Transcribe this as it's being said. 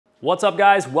What's up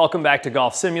guys? Welcome back to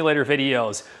Golf Simulator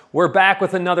videos. We're back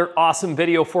with another awesome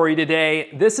video for you today.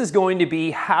 This is going to be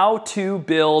how to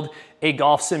build a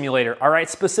golf simulator. All right,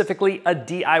 specifically a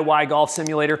DIY golf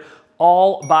simulator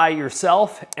all by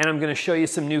yourself, and I'm gonna show you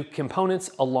some new components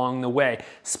along the way.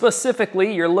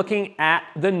 Specifically, you're looking at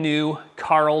the new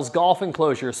Carl's golf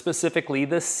enclosure, specifically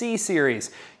the C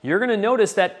series. You're gonna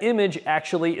notice that image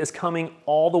actually is coming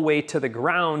all the way to the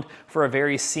ground for a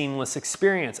very seamless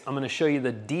experience. I'm gonna show you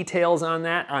the details on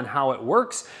that, on how it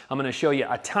works. I'm gonna show you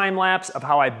a time lapse of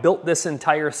how I built this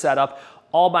entire setup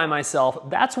all by myself.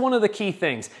 That's one of the key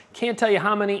things. Can't tell you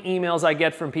how many emails I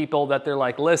get from people that they're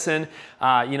like, listen,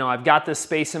 I've got this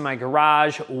space in my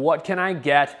garage. What can I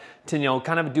get to,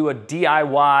 kind of do a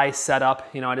DIY setup?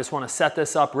 I just want to set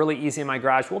this up really easy in my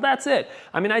garage. Well, that's it.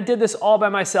 I did this all by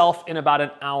myself in about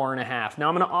an hour and a half. Now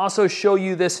I'm going to also show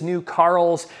you this new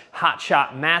Carl's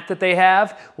HotShot mat that they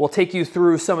have. We'll take you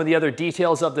through some of the other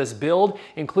details of this build,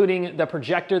 including the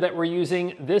projector that we're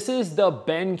using. This is the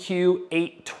BenQ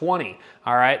 820.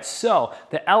 All right, so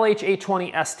the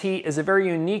LH820 ST is a very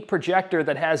unique projector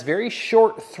that has very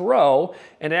short throw,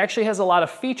 and it actually has a lot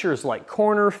of features like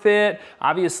corner fit,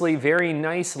 obviously very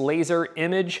nice laser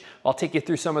image. I'll take you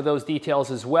through some of those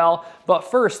details as well. But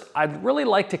first, I'd really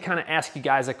like to kind of ask you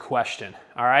guys a question,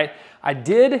 all right? I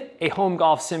did a home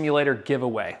golf simulator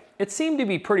giveaway. It seemed to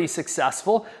be pretty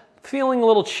successful. Feeling a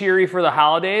little cheery for the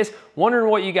holidays, wondering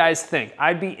what you guys think.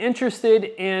 I'd be interested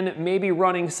in maybe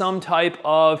running some type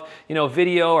of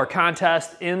video or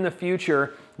contest in the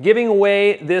future, giving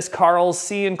away this Carl's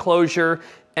C enclosure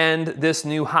and this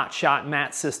new HotShot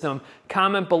mat system.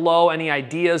 Comment below any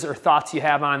ideas or thoughts you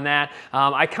have on that.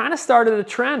 I kind of started a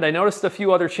trend. I noticed a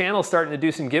few other channels starting to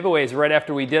do some giveaways right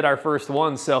after we did our first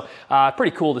one, so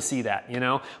pretty cool to see that,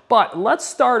 But let's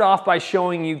start off by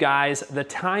showing you guys the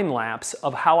time lapse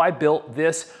of how I built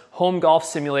this home golf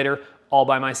simulator all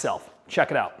by myself.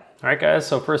 Check it out. All right guys,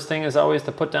 so first thing is always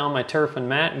to put down my turf and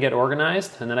mat and get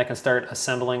organized, and then I can start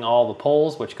assembling all the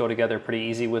poles, which go together pretty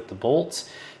easy with the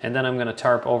bolts. And then I'm gonna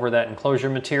tarp over that enclosure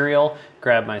material,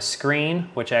 grab my screen,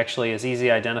 which actually is easy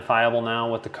identifiable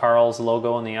now with the Carl's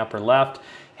logo in the upper left,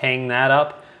 hang that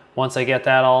up. Once I get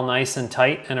that all nice and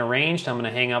tight and arranged, I'm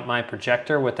gonna hang up my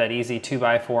projector with that easy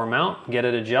 2x4 mount, get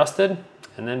it adjusted,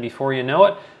 and then before you know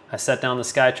it, I set down the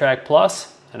SkyTrack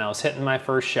Plus and I was hitting my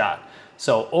first shot.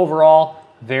 So overall,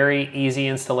 very easy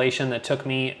installation that took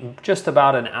me just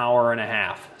about an hour and a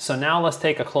half. So now let's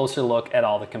take a closer look at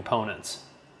all the components.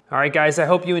 All right guys, I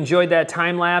hope you enjoyed that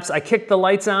time lapse. I kicked the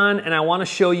lights on and I want to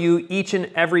show you each and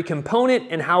every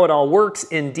component and how it all works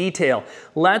in detail.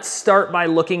 Let's start by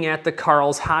looking at the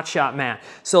Carl's HotShot mat.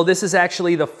 So this is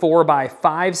actually the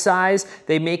 4x5 size.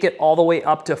 They make it all the way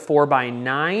up to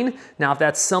 4x9. Now if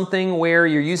that's something where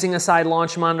you're using a side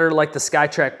launch monitor like the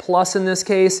SkyTrack Plus in this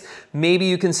case, maybe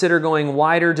you consider going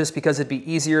wider just because it'd be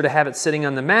easier to have it sitting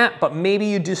on the mat, but maybe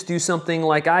you just do something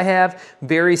like I have.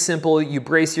 Very simple, you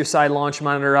brace your side launch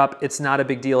monitor up. It's not a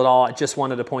big deal at all. I just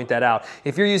wanted to point that out.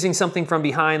 If you're using something from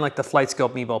behind like the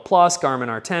FlightScope Mevo Plus, Garmin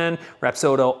R10,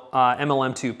 Rapsodo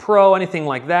MLM2 Pro, anything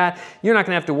like that, you're not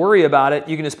gonna have to worry about it.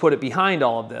 You can just put it behind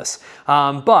all of this.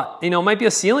 But it might be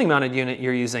a ceiling mounted unit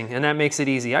you're using and that makes it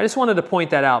easy. I just wanted to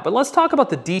point that out. But let's talk about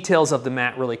the details of the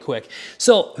mat really quick.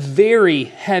 So very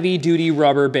heavy duty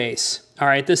rubber base. All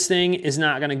right, this thing is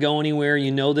not gonna go anywhere. You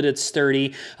know that it's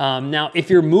sturdy. Now, if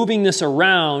you're moving this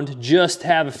around, just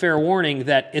have a fair warning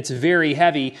that it's very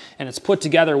heavy and it's put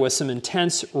together with some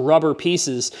intense rubber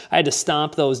pieces. I had to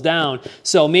stomp those down.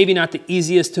 So maybe not the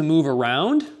easiest to move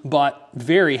around, but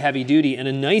very heavy duty and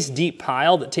a nice deep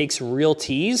pile that takes real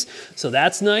tees. So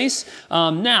that's nice.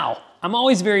 Now, I'm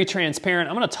always very transparent.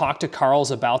 I'm gonna talk to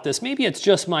Carl's about this. Maybe it's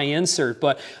just my insert,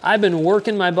 but I've been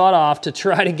working my butt off to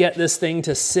try to get this thing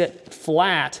to sit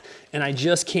flat and I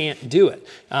just can't do it.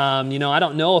 I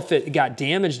don't know if it got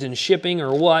damaged in shipping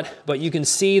or what, but you can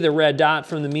see the red dot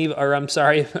from the the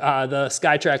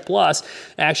SkyTrack Plus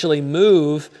actually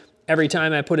move every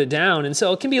time I put it down. And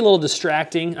so it can be a little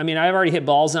distracting. I've already hit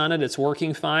balls on it. It's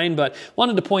working fine, but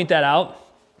wanted to point that out.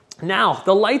 Now,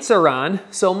 the lights are on,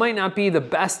 so it might not be the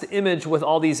best image with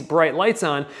all these bright lights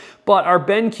on, but our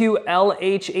BenQ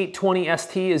LH820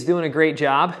 ST is doing a great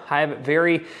job. I have it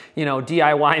very,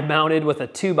 DIY mounted with a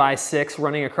 2x6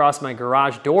 running across my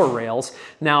garage door rails.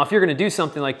 Now, if you're gonna do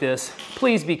something like this,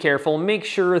 please be careful. Make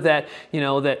sure that,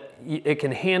 that it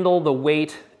can handle the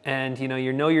weight and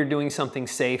you're doing something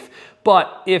safe.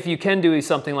 But if you can do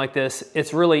something like this,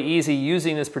 it's really easy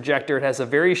using this projector. It has a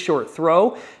very short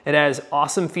throw. It has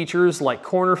awesome features like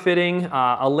corner fitting,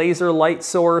 a laser light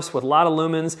source with a lot of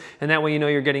lumens, and that way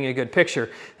you're getting a good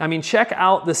picture. Check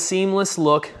out the seamless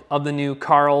look of the new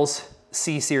Carl's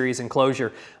C-Series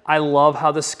enclosure. I love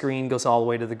how the screen goes all the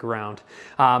way to the ground.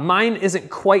 Mine isn't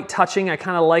quite touching. I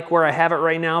kind of like where I have it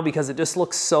right now because it just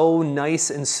looks so nice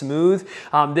and smooth.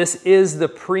 This is the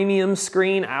premium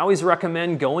screen. I always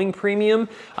recommend going premium.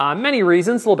 Many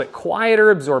reasons, a little bit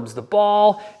quieter, absorbs the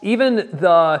ball. Even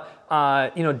the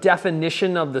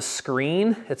definition of the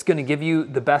screen, it's going to give you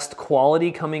the best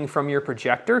quality coming from your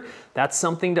projector. That's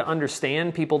something to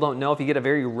understand. People don't know if you get a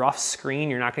very rough screen,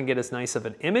 you're not going to get as nice of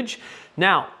an image.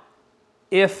 Now,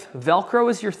 if Velcro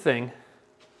is your thing,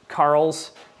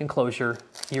 Carl's Enclosure,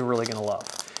 you're really going to love,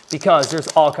 because there's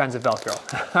all kinds of Velcro.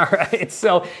 All right,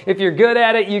 so if you're good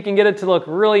at it, you can get it to look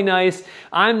really nice.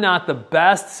 I'm not the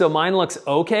best, so mine looks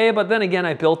okay, but then again,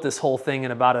 I built this whole thing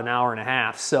in about an hour and a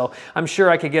half, so I'm sure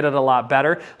I could get it a lot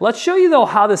better. Let's show you though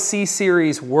how the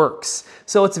C-Series works.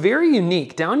 So it's very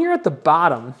unique. Down here at the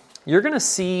bottom, you're gonna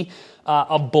see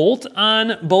a bolt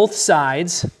on both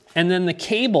sides, and then the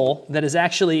cable that is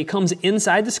actually, it comes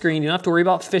inside the screen. You don't have to worry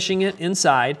about fishing it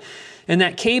inside. And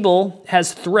that cable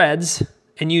has threads,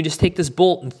 and you just take this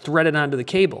bolt and thread it onto the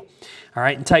cable, all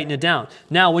right, and tighten it down.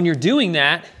 Now, when you're doing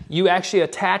that, you actually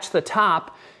attach the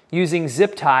top using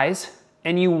zip ties,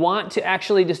 and you want to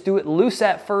actually just do it loose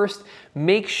at first,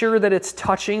 make sure that it's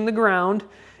touching the ground,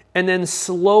 and then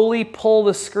slowly pull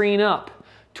the screen up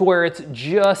to where it's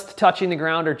just touching the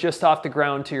ground or just off the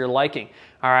ground to your liking.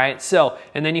 All right, so,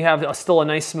 and then you have still a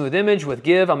nice smooth image with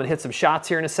give. I'm gonna hit some shots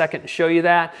here in a second to show you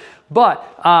that.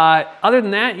 But other than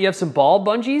that, you have some ball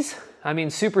bungees. I mean,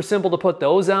 super simple to put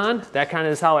those on. That kind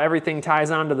of is how everything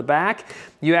ties onto the back.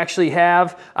 You actually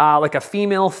have like a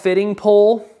female fitting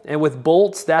pole, and with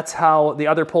bolts, that's how the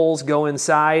other poles go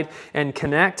inside and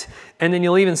connect. And then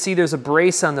you'll even see there's a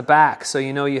brace on the back, so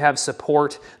you know you have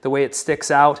support the way it sticks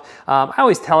out. I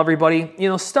always tell everybody,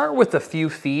 start with a few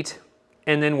feet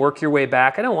and then work your way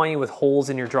back. I don't want you with holes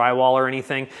in your drywall or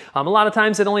anything. A lot of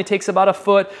times it only takes about a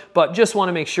foot, but just want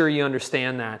to make sure you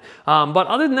understand that. But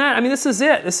other than that, I mean, this is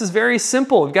it. This is very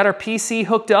simple. We've got our PC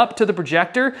hooked up to the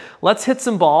projector. Let's hit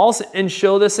some balls and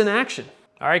show this in action.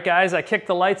 All right, guys, I kicked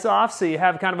the lights off so you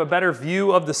have kind of a better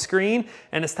view of the screen,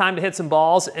 and it's time to hit some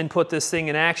balls and put this thing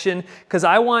in action, because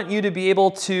I want you to be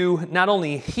able to not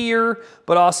only hear,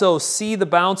 but also see the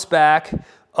bounce back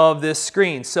of this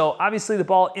screen. So obviously the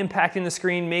ball impacting the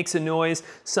screen makes a noise,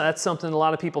 so that's something a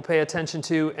lot of people pay attention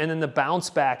to. And then the bounce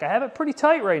back, I have it pretty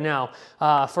tight right now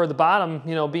for the bottom,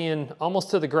 being almost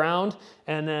to the ground,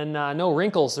 and then no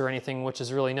wrinkles or anything, which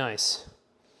is really nice.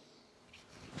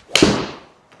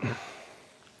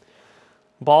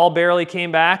 Ball barely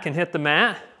came back and hit the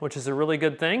mat, which is a really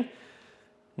good thing.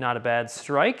 Not a bad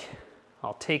strike.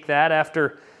 I'll take that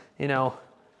after,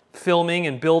 filming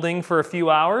and building for a few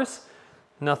hours.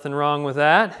 Nothing wrong with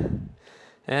that.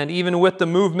 And even with the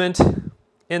movement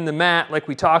in the mat, like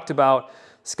we talked about,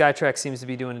 Skytrack seems to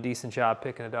be doing a decent job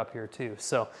picking it up here too.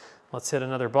 So let's hit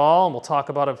another ball and we'll talk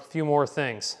about a few more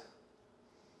things.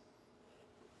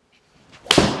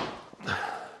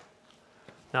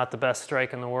 Not the best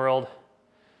strike in the world.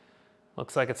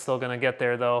 Looks like it's still gonna get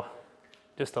there though.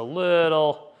 Just a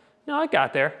little, no, it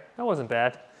got there. That wasn't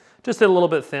bad. Just hit a little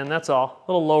bit thin, that's all.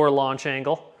 A little lower launch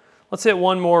angle. Let's hit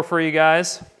one more for you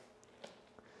guys.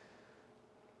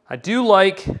 I do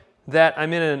like that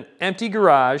I'm in an empty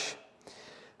garage,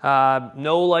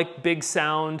 no like big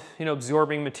sound,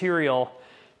 absorbing material,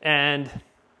 and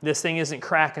this thing isn't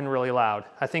cracking really loud.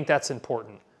 I think that's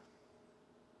important.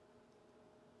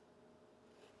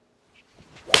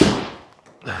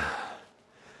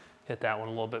 Hit that one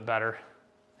a little bit better.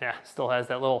 Yeah, still has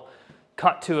that little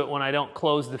cut to it when I don't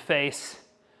close the face.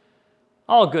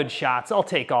 All good shots, I'll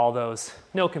take all those.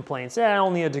 No complaints,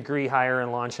 only a degree higher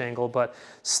in launch angle, but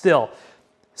still.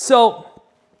 So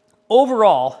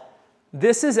overall,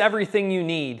 this is everything you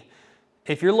need.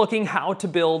 If you're looking how to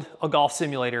build a golf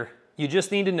simulator, you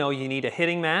just need to know you need a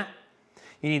hitting mat,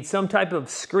 you need some type of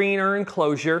screen or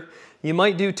enclosure, you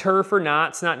might do turf or not,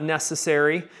 it's not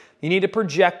necessary. You need a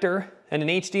projector and an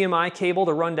HDMI cable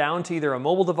to run down to either a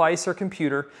mobile device or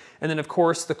computer. And then of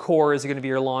course the core is gonna be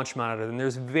your launch monitor. And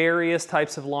there's various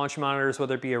types of launch monitors,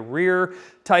 whether it be a rear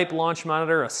type launch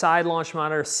monitor, a side launch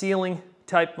monitor, ceiling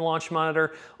type launch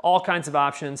monitor, all kinds of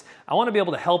options. I wanna be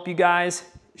able to help you guys.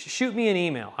 Shoot me an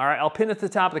email, all right? I'll pin it at the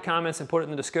top of the comments and put it in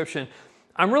the description.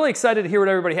 I'm really excited to hear what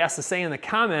everybody has to say in the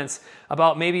comments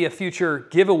about maybe a future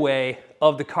giveaway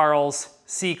of the Carl's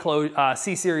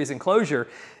C-Series enclosure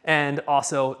and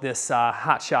also this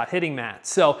HotShot hitting mat.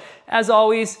 So as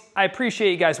always, I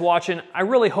appreciate you guys watching. I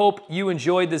really hope you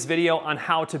enjoyed this video on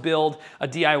how to build a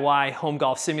DIY home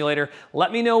golf simulator.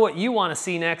 Let me know what you want to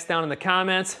see next down in the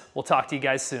comments. We'll talk to you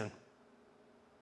guys soon.